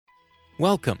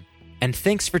Welcome, and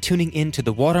thanks for tuning in to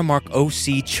the Watermark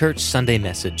OC Church Sunday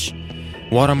Message.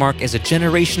 Watermark is a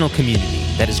generational community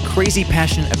that is crazy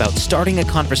passionate about starting a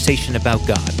conversation about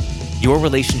God, your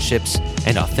relationships,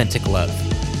 and authentic love.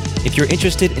 If you're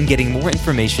interested in getting more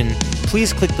information,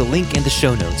 please click the link in the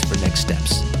show notes for next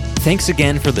steps. Thanks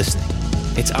again for listening.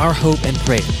 It's our hope and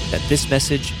prayer that this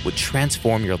message would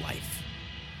transform your life.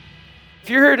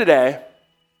 If you're here today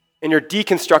and you're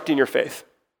deconstructing your faith,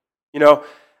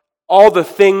 all the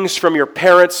things from your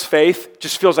parents' faith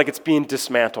just feels like it's being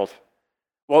dismantled.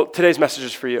 Well, today's message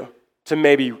is for you to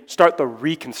maybe start the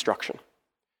reconstruction.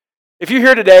 If you're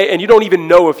here today and you don't even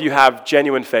know if you have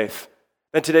genuine faith,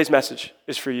 then today's message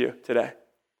is for you today.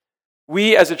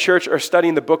 We as a church are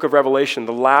studying the book of Revelation,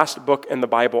 the last book in the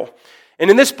Bible. And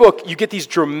in this book, you get these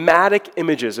dramatic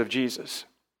images of Jesus.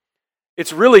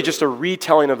 It's really just a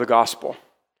retelling of the gospel.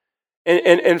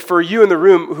 And for you in the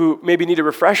room who maybe need a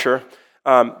refresher,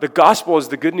 the gospel is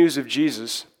the good news of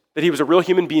Jesus, that he was a real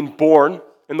human being born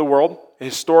in the world, a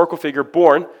historical figure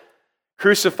born,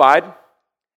 crucified,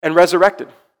 and resurrected.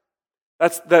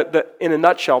 That's in a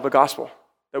nutshell, the gospel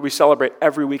that we celebrate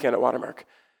every weekend at Watermark.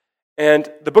 And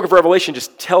the book of Revelation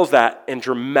just tells that in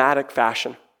dramatic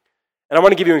fashion. And I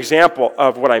want to give you an example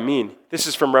of what I mean. This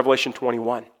is from Revelation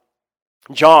 21.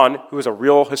 John, who is a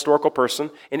real historical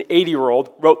person, an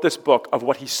 80-year-old, wrote this book of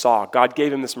what he saw. God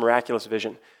gave him this miraculous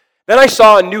vision. Then I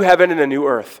saw a new heaven and a new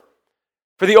earth.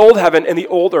 For the old heaven and the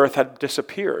old earth had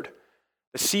disappeared.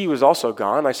 The sea was also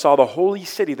gone. I saw the holy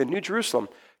city, the New Jerusalem,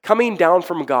 coming down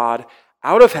from God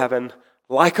out of heaven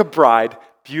like a bride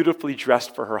beautifully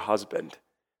dressed for her husband.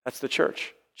 That's the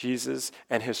church, Jesus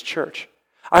and his church.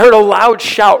 I heard a loud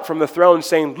shout from the throne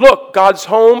saying, "Look, God's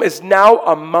home is now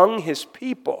among his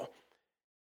people.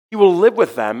 He will live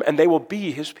with them and they will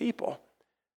be his people.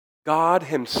 God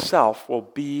himself will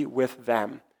be with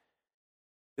them."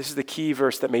 This is the key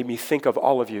verse that made me think of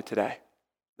all of you today.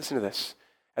 Listen to this.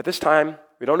 At this time,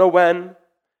 we don't know when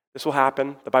this will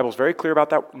happen. The Bible is very clear about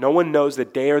that. No one knows the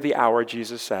day or the hour,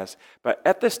 Jesus says. But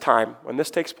at this time, when this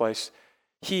takes place,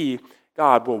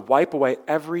 God, will wipe away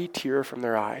every tear from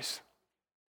their eyes.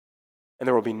 And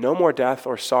there will be no more death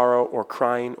or sorrow or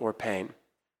crying or pain.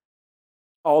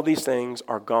 All these things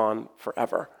are gone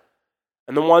forever.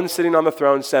 And the one sitting on the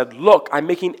throne said, "Look, I'm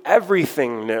making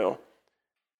everything new."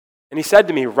 And he said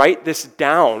to me, "Write this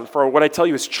down, for what I tell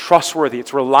you is trustworthy,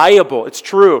 it's reliable, it's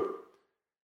true."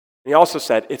 And he also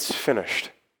said, "It's finished.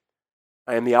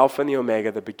 I am the Alpha and the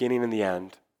Omega, the beginning and the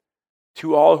end.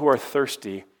 To all who are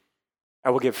thirsty,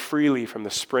 I will give freely from the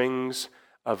springs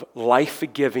of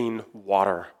life-giving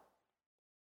water.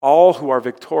 All who are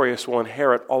victorious will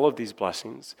inherit all of these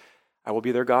blessings. I will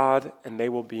be their God, and they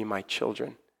will be my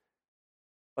children."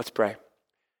 Let's pray.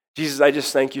 Jesus, I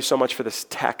just thank you so much for this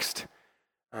text.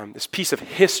 This piece of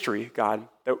history, God,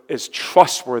 that is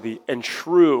trustworthy and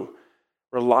true,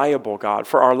 reliable, God,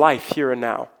 for our life here and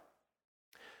now.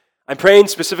 I'm praying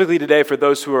specifically today for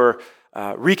those who are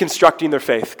reconstructing their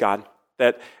faith, God,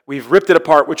 that we've ripped it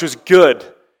apart, which was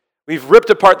good. We've ripped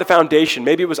apart the foundation.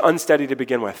 Maybe it was unsteady to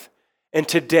begin with. And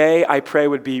today, I pray,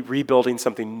 would be rebuilding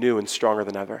something new and stronger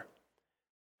than ever.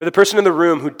 For the person in the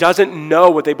room who doesn't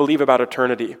know what they believe about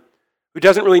eternity, who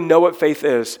doesn't really know what faith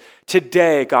is,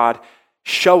 today, God,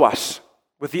 show us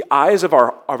with the eyes of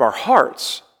our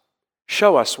hearts,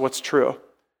 show us what's true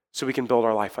so we can build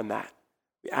our life on that.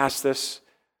 We ask this,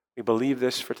 we believe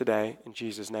this for today. In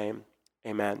Jesus' name,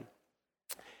 amen.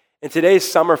 In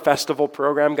today's summer festival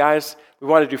program, guys, we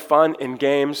want to do fun and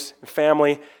games and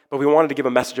family, but we wanted to give a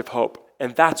message of hope.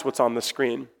 And that's what's on the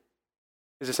screen,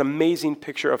 is this amazing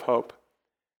picture of hope.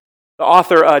 The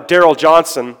author, Darrell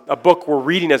Johnson, a book we're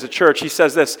reading as a church, he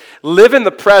says this: live in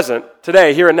the present,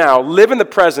 today, here and now, live in the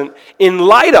present in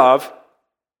light of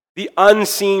the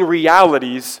unseen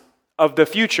realities of the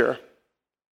future.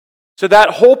 So that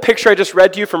whole picture I just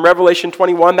read to you from Revelation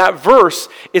 21, that verse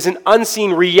is an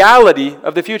unseen reality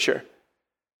of the future.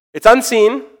 It's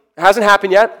unseen, it hasn't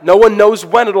happened yet, no one knows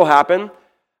when it'll happen,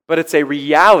 but it's a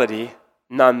reality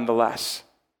nonetheless.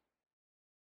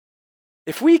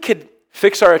 If we could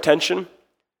fix our attention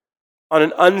on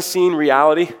an unseen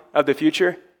reality of the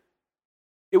future,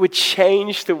 it would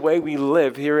change the way we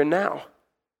live here and now.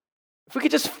 If we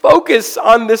could just focus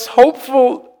on this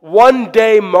hopeful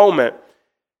one-day moment,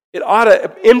 it ought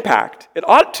to impact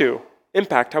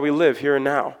how we live here and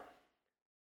now.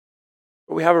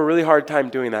 But we have a really hard time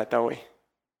doing that, don't we?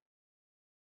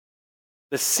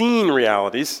 The seen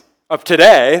realities of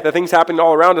today, the things happening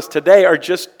all around us today, are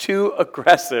just too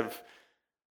aggressive.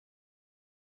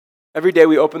 Every day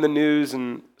we open the news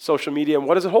and social media, and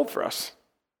what does it hold for us?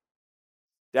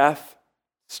 Death,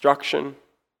 destruction,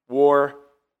 war,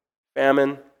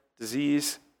 famine,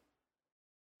 disease.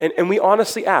 And we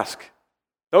honestly ask,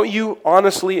 don't you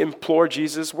honestly implore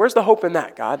Jesus, where's the hope in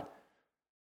that, God?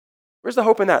 Where's the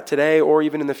hope in that today or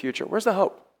even in the future? Where's the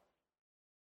hope?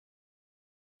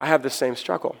 I have the same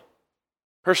struggle.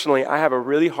 Personally, I have a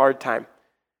really hard time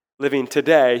living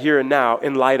today, here and now,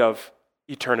 in light of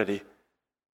eternity.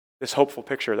 This hopeful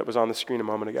picture that was on the screen a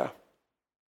moment ago.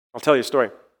 I'll tell you a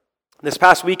story. This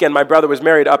past weekend, my brother was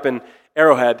married up in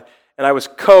Arrowhead, and I was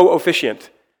co-officiant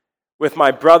with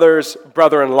my brother's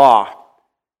brother-in-law.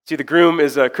 See, the groom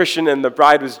is a Christian and the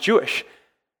bride was Jewish,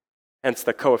 hence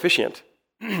the co-officiant.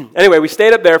 Anyway, we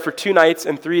stayed up there for 2 nights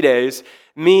and 3 days,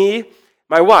 me,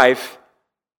 my wife,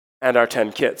 and our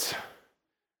 10 kids.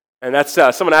 And that's,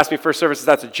 someone asked me first service,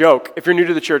 that's a joke. If you're new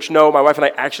to the church, no, my wife and I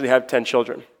actually have 10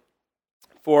 children.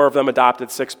 4 of them adopted,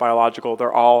 6 biological.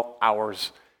 They're all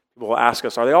ours. People will ask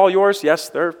us, are they all yours? Yes,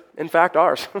 they're in fact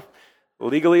ours.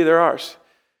 Legally, they're ours.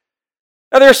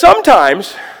 Now, there are some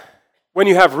times when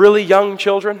you have really young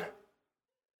children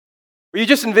where you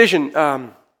just envision,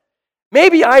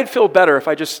 maybe I'd feel better if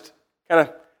I just kind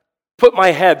of put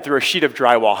my head through a sheet of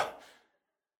drywall.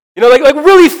 You know, like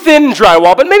really thin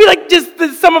drywall, but maybe like just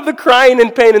some of the crying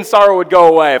and pain and sorrow would go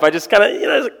away if I just kind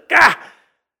of,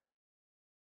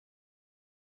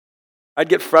 I'd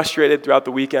get frustrated throughout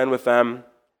the weekend with them,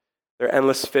 their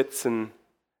endless fits and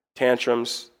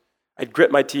tantrums. I'd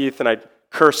grit my teeth and I'd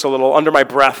curse a little, under my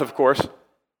breath, of course.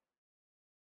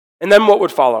 And then what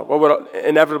would follow? What would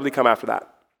inevitably come after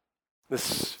that?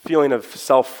 This feeling of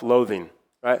self-loathing,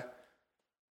 right?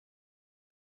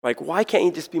 Like, why can't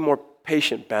you just be more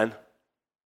patient, Ben?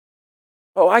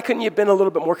 Oh, why couldn't you have been a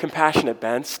little bit more compassionate,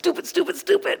 Ben? Stupid, stupid,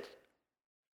 stupid.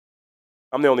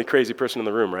 I'm the only crazy person in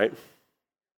the room, right?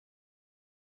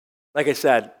 Like I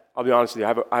said, I'll be honest with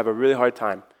you, I have a really hard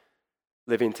time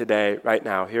living today, right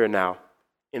now, here and now,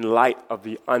 in light of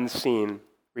the unseen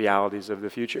realities of the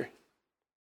future.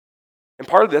 And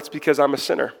part of that's because I'm a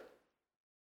sinner.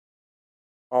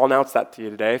 I'll announce that to you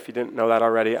today. If you didn't know that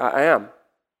already, I am.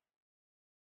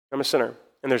 I'm a sinner.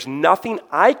 And there's nothing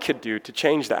I could do to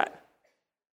change that.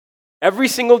 Every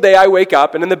single day I wake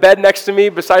up, and in the bed next to me,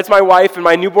 besides my wife and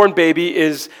my newborn baby,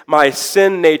 is my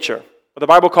sin nature. What the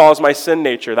Bible calls my sin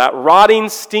nature. That rotting,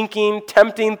 stinking,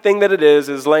 tempting thing that it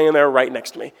is laying there right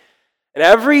next to me. And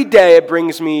every day it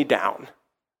brings me down.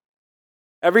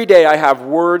 Every day I have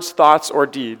words, thoughts, or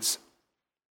deeds,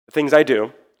 the things I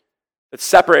do, that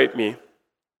separate me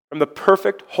from the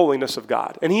perfect holiness of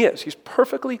God. And He is. He's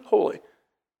perfectly holy.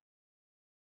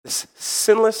 This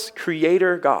sinless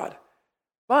creator God.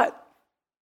 But,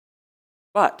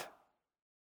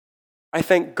 I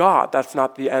thank God that's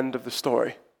not the end of the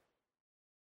story.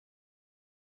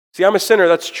 See, I'm a sinner,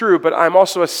 that's true, but I'm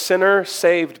also a sinner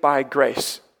saved by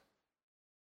grace.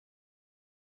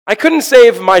 I couldn't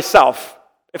save myself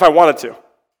if I wanted to.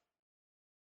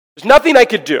 There's nothing I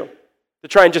could do to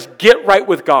try and just get right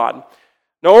with God.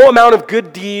 No amount of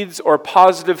good deeds or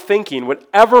positive thinking would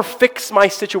ever fix my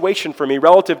situation for me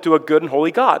relative to a good and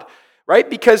holy God, right?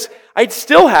 Because I'd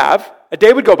still have, a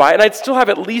day would go by, and I'd still have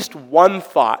at least one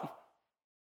thought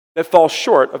that falls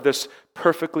short of this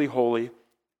perfectly holy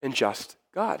and just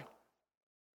God.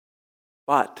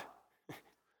 But,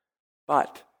 for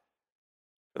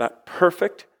that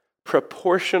perfect,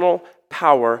 proportional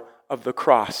power of the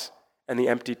cross and the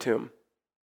empty tomb,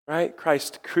 right?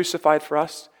 Christ crucified for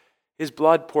us, His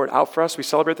blood poured out for us, we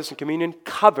celebrate this in communion,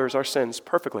 covers our sins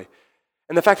perfectly.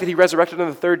 And the fact that He resurrected on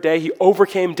the 3rd day, He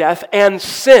overcame death and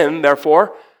sin,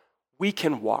 therefore, we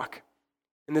can walk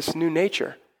in this new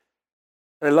nature.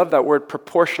 And I love that word,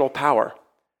 proportional power.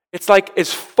 It's like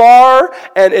as far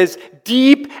and as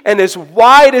deep and as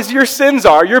wide as your sins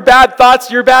are, your bad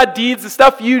thoughts, your bad deeds, the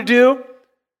stuff you do,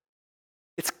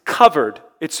 it's covered.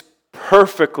 It's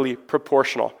perfectly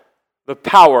proportional. The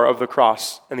power of the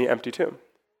cross and the empty tomb.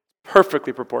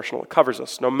 Perfectly proportional. It covers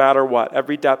us no matter what.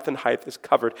 Every depth and height is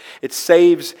covered. It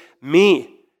saves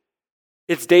me.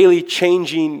 It's daily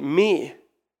changing me.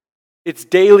 It's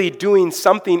daily doing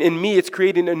something in me. It's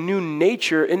creating a new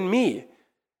nature in me.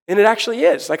 And it actually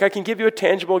is. Like, I can give you a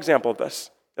tangible example of this.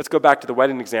 Let's go back to the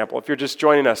wedding example. If you're just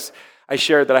joining us, I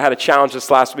shared that I had a challenge this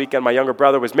last weekend. My younger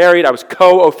brother was married. I was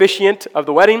co-officiant of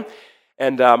the wedding.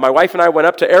 And my wife and I went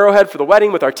up to Arrowhead for the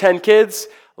wedding with our 10 kids.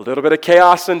 A little bit of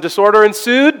chaos and disorder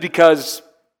ensued because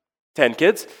 10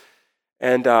 kids.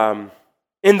 And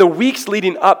in the weeks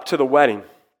leading up to the wedding,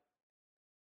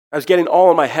 I was getting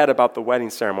all in my head about the wedding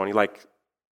ceremony. Like,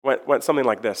 went something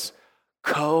like this.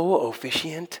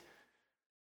 Co-officiant?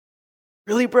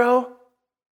 Really, bro?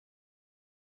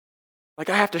 Like,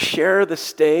 I have to share the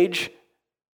stage?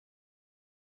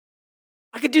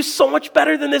 I could do so much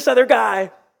better than this other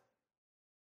guy.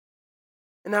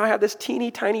 And now I have this teeny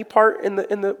tiny part in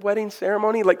the wedding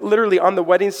ceremony. Like literally on the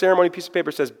wedding ceremony piece of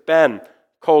paper says, Ben,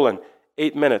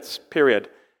 8 minutes, period.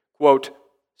 Quote,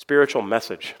 spiritual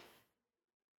message.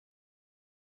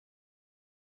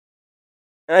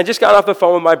 And I just got off the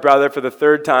phone with my brother for the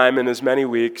third time in as many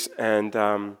weeks, and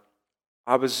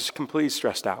I was completely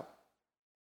stressed out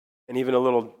and even a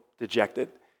little dejected.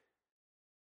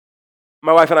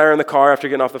 My wife and I are in the car after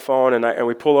getting off the phone, and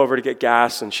we pull over to get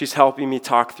gas, and she's helping me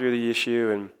talk through the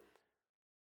issue. And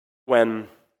when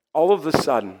all of a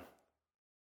sudden,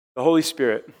 the Holy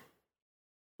Spirit,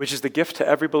 which is the gift to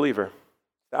every believer,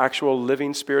 the actual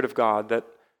living Spirit of God that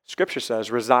Scripture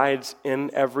says resides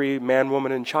in every man,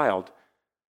 woman, and child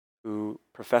who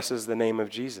professes the name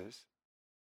of Jesus,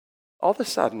 all of a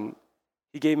sudden,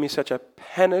 he gave me such a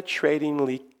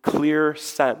penetratingly clear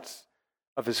sense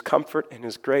of his comfort and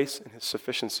his grace and his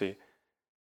sufficiency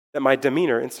that my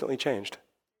demeanor instantly changed.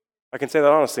 I can say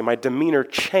that honestly. My demeanor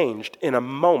changed in a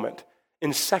moment,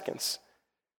 in seconds.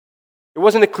 It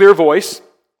wasn't a clear voice,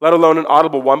 let alone an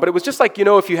audible one, but it was just like,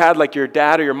 if you had like your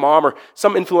dad or your mom or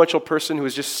some influential person who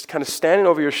was just kind of standing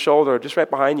over your shoulder or just right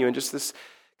behind you, and just this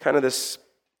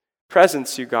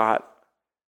presence you got.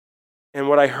 And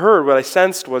what I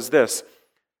sensed was this: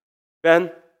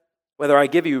 Ben, whether I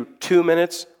give you 2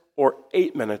 minutes or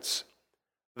 8 minutes,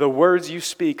 the words you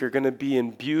speak are going to be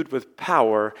imbued with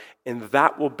power, and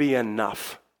that will be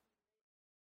enough.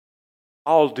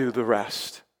 I'll do the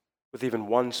rest with even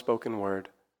one spoken word.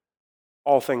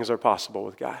 All things are possible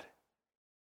with God.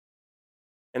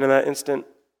 And in that instant,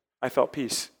 I felt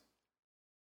peace.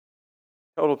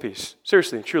 Total peace.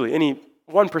 Seriously, truly, any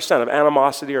 1% of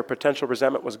animosity or potential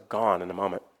resentment was gone in a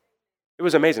moment. It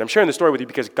was amazing. I'm sharing the story with you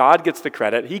because God gets the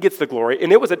credit, He gets the glory,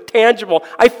 and it was a tangible,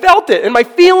 I felt it in my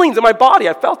feelings, in my body,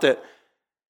 I felt it.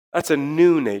 That's a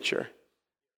new nature.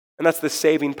 And that's the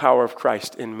saving power of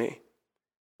Christ in me.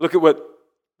 Look at what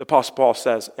the Apostle Paul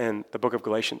says in the book of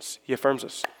Galatians. He affirms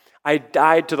this. I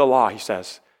died to the law, he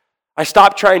says. I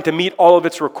stopped trying to meet all of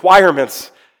its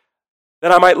requirements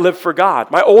that I might live for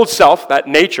God. My old self, that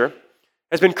nature,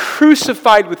 has been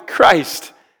crucified with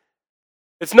Christ.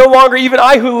 It's no longer even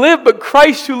I who live, but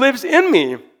Christ who lives in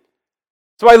me.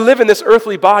 So I live in this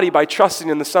earthly body by trusting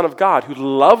in the Son of God who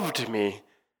loved me.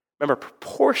 Remember,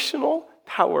 proportional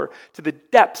power to the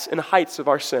depths and heights of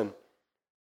our sin.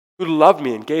 Who loved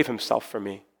me and gave himself for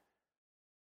me.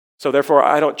 So therefore,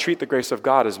 I don't treat the grace of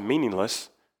God as meaningless.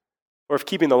 Or if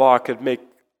keeping the law could make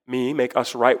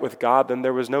us right with God, then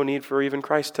there was no need for even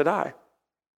Christ to die.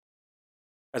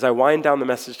 As I wind down the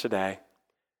message today,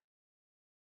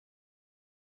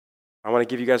 I want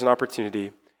to give you guys an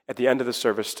opportunity at the end of the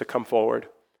service to come forward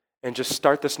and just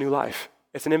start this new life.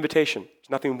 It's an invitation. It's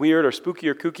nothing weird or spooky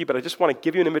or kooky, but I just want to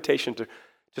give you an invitation to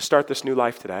start this new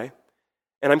life today.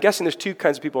 And I'm guessing there's two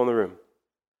kinds of people in the room.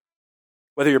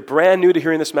 Whether you're brand new to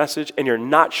hearing this message and you're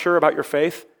not sure about your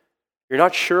faith, you're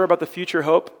not sure about the future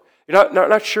hope, you're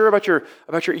not sure about your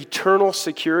eternal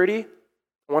security,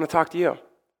 I want to talk to you.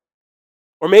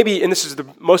 Or maybe, and this is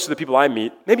most of the people I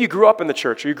meet, maybe you grew up in the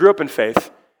church or you grew up in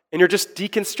faith, and you're just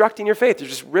deconstructing your faith. You're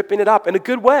just ripping it up in a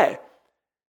good way.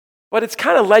 But it's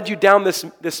kind of led you down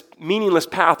this meaningless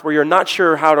path where you're not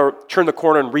sure how to turn the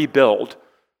corner and rebuild.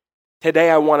 Today,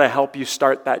 I want to help you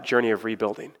start that journey of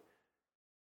rebuilding.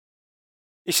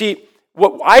 You see,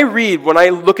 what I read when I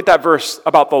look at that verse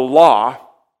about the law,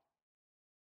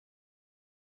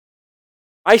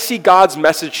 I see God's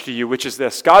message to you, which is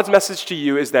this. God's message to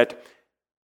you is that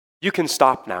you can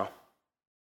stop now.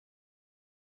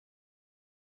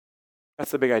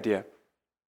 That's the big idea.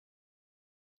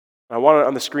 I want it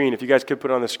on the screen. If you guys could put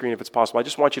it on the screen if it's possible. I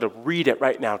just want you to read it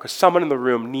right now because someone in the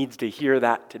room needs to hear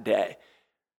that today.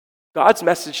 God's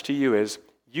message to you is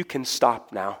you can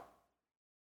stop now.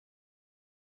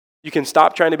 You can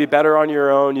stop trying to be better on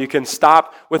your own. You can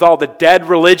stop with all the dead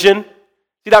religion.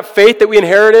 See that faith that we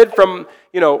inherited from,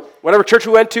 whatever church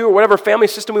we went to or whatever family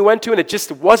system we went to, and it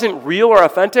just wasn't real or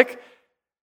authentic?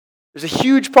 There's a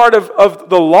huge part of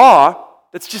the law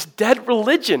that's just dead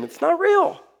religion. It's not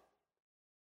real.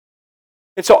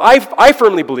 And so I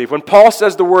firmly believe when Paul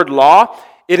says the word law,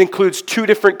 it includes two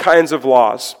different kinds of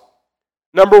laws.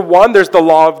 Number one, there's the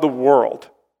law of the world,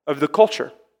 of the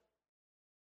culture.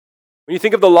 When you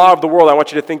think of the law of the world, I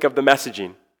want you to think of the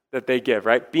messaging that they give,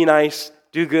 right? Be nice,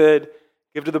 do good,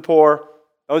 give to the poor,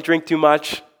 don't drink too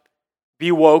much,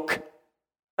 be woke.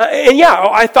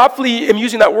 I thoughtfully am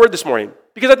using that word this morning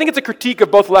because I think it's a critique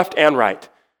of both left and right.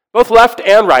 Both left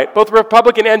and right, both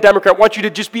Republican and Democrat want you to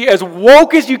just be as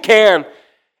woke as you can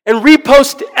and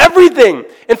repost everything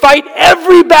and fight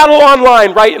every battle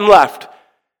online, right and left.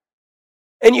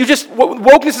 And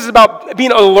wokeness is about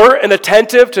being alert and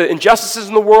attentive to injustices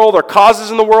in the world or causes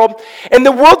in the world. And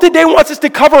the world today wants us to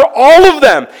cover all of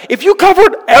them. If you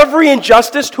covered every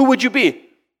injustice, who would you be?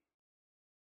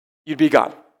 You'd be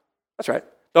God. That's right.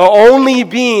 The only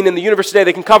being in the universe today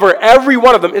that can cover every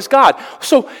one of them is God.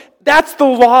 So that's the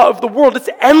law of the world. It's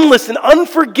endless and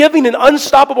unforgiving and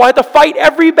unstoppable. I have to fight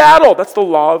every battle. That's the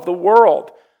law of the world.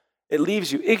 It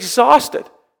leaves you exhausted.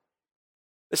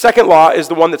 The second law is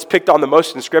the one that's picked on the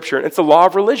most in Scripture, and it's the law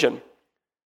of religion.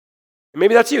 And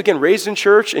maybe that's you, again, raised in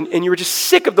church, and you were just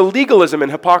sick of the legalism and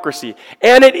hypocrisy.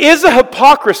 And it is a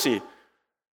hypocrisy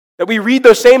that we read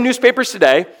those same newspapers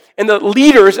today, and the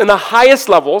leaders in the highest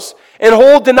levels and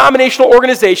whole denominational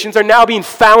organizations are now being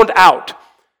found out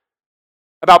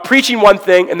about preaching one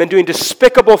thing and then doing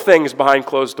despicable things behind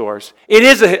closed doors. It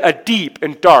is a deep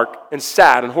and dark and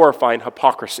sad and horrifying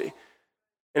hypocrisy.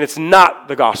 And it's not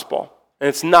the gospel. And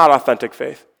it's not authentic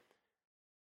faith.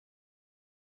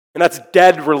 And that's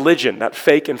dead religion. That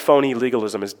fake and phony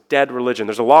legalism is dead religion.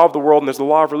 There's a law of the world and there's the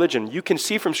law of religion. You can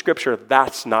see from Scripture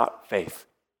that's not faith.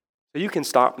 So you can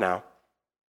stop now.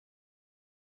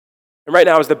 And right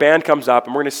now as the band comes up,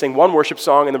 and we're going to sing one worship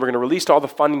song, and then we're going to release all the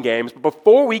fun and games. But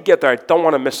before we get there, I don't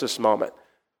want to miss this moment.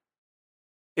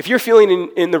 If you're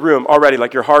feeling in the room already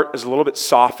like your heart is a little bit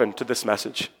softened to this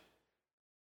message,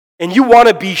 and you want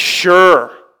to be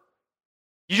sure,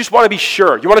 you just want to be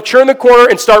sure. You want to turn the corner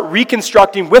and start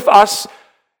reconstructing with us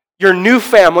your new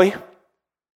family.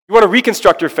 You want to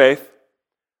reconstruct your faith.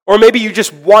 Or maybe you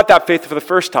just want that faith for the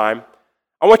first time.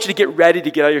 I want you to get ready to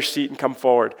get out of your seat and come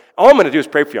forward. All I'm going to do is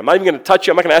pray for you. I'm not even going to touch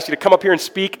you. I'm not going to ask you to come up here and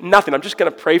speak. Nothing. I'm just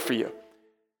going to pray for you.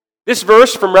 This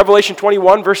verse from Revelation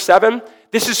 21, verse 7,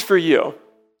 this is for you.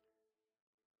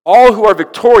 All who are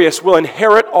victorious will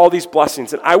inherit all these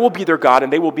blessings, and I will be their God,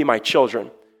 and they will be my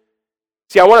children.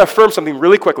 See, I want to affirm something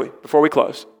really quickly before we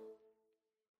close.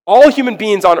 All human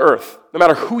beings on earth, no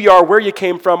matter who you are, where you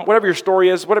came from, whatever your story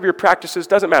is, whatever your practice is,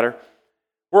 doesn't matter.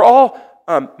 We're all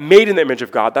made in the image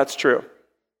of God. That's true.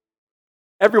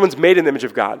 Everyone's made in the image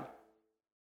of God.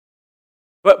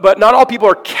 But not all people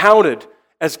are counted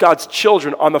as God's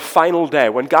children on the final day.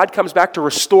 When God comes back to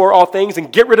restore all things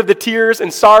and get rid of the tears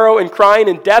and sorrow and crying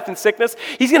and death and sickness,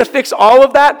 He's going to fix all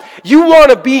of that. You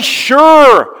want to be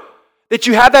sure that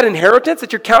you have that inheritance,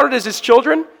 that you're counted as His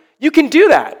children. You can do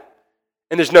that.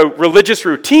 And there's no religious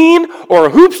routine or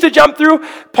hoops to jump through.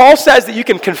 Paul says that you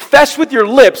can confess with your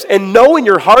lips and know in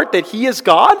your heart that He is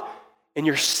God, and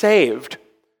you're saved.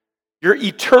 Your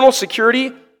eternal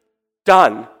security,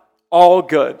 done. All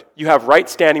good. You have right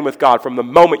standing with God from the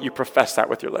moment you profess that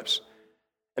with your lips.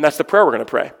 And that's the prayer we're going to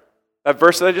pray. That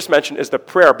verse that I just mentioned is the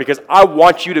prayer because I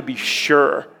want you to be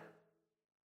sure.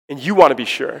 And you want to be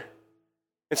sure.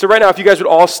 And so right now, if you guys would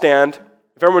all stand,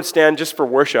 if everyone would stand just for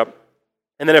worship,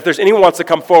 and then if there's anyone who wants to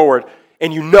come forward,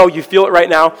 and you feel it right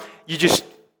now, you just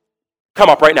come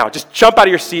up right now. Just jump out of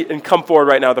your seat and come forward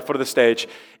right now at the foot of the stage.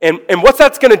 And what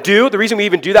that's going to do, the reason we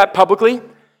even do that publicly,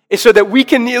 is so that we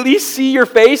can at least see your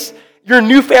face, your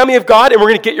new family of God, and we're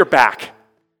going to get your back.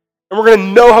 And we're going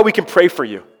to know how we can pray for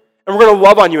you. And we're going to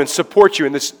love on you and support you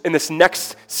in this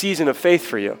next season of faith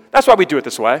for you. That's why we do it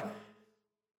this way.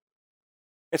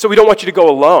 And so we don't want you to go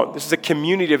alone. This is a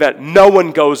community event. No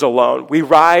one goes alone. We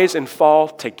rise and fall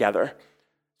together.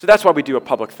 So that's why we do a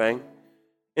public thing.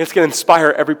 And it's going to inspire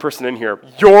every person in here.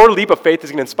 Your leap of faith is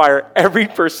going to inspire every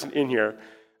person in here.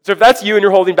 So if that's you and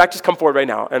you're holding back, just come forward right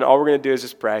now. And all we're going to do is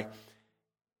just pray. And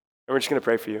we're just going to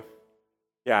pray for you.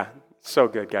 Yeah, so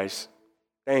good, guys.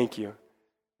 Thank you.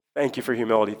 Thank you for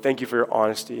humility. Thank you for your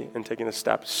honesty and taking the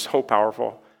step. So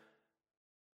powerful.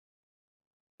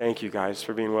 Thank you, guys,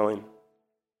 for being willing.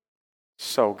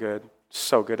 So good.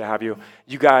 So good to have you.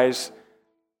 You guys,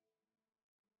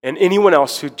 and anyone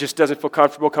else who just doesn't feel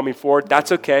comfortable coming forward,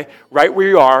 that's okay. Right where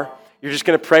you are, you're just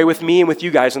going to pray with me and with you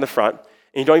guys in the front.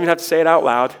 And you don't even have to say it out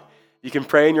loud. You can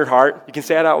pray in your heart. You can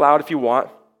say it out loud if you want.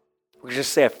 We'll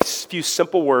just say a few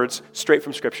simple words straight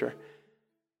from Scripture.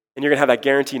 And you're going to have that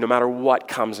guarantee no matter what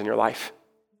comes in your life,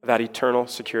 that eternal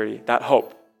security, that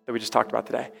hope that we just talked about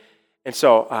today. And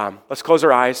so let's close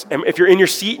our eyes. And if you're in your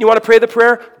seat and you want to pray the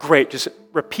prayer, great. Just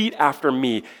repeat after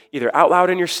me, either out loud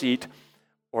in your seat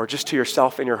or just to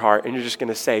yourself in your heart. And you're just going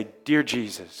to say, Dear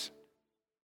Jesus,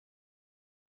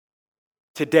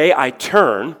 today I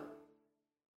turn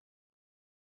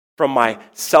from my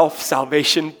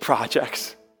self-salvation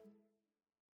projects.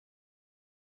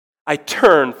 I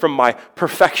turn from my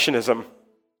perfectionism.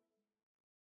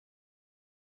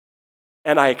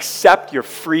 And I accept your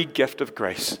free gift of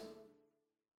grace.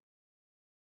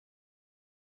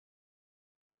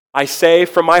 I say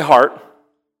from my heart,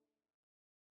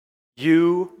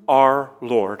 you are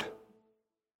Lord.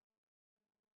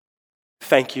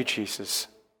 Thank you, Jesus.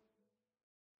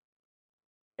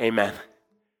 Amen.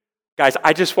 Guys,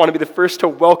 I just want to be the first to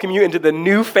welcome you into the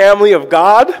new family of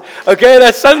God. Okay,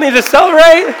 that's something to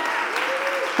celebrate.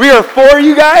 We are for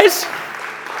you guys.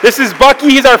 This is Bucky.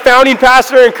 He's our founding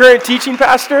pastor and current teaching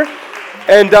pastor.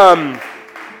 And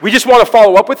we just want to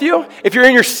follow up with you. If you're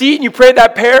in your seat and you prayed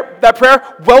that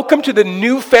prayer, welcome to the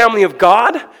new family of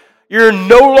God. You're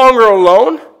no longer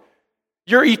alone.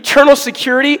 Your eternal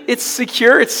security, it's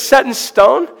secure, it's set in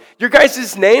stone. Your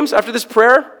guys' names after this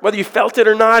prayer, whether you felt it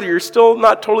or not, or you're still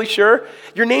not totally sure,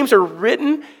 your names are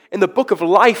written in the book of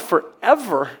life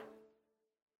forever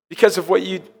because of what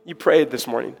you prayed this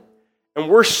morning. And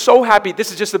we're so happy. This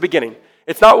is just the beginning.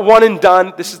 It's not one and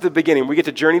done. This is the beginning. We get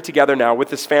to journey together now with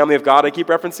this family of God I keep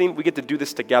referencing. We get to do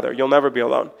this together. You'll never be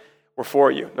alone. We're for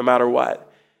you, no matter what.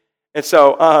 And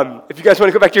so if you guys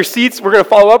want to go back to your seats, we're going to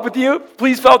follow up with you.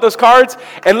 Please fill out those cards.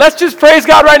 And let's just praise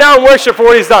God right now and worship for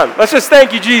what he's done. Let's just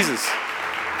thank you, Jesus.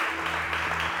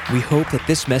 We hope that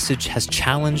this message has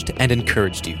challenged and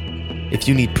encouraged you. If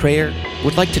you need prayer,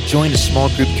 would like to join a small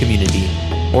group community,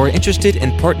 or are interested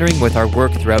in partnering with our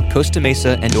work throughout Costa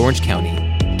Mesa and Orange County,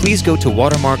 please go to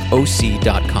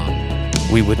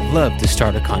watermarkoc.com. We would love to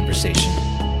start a conversation.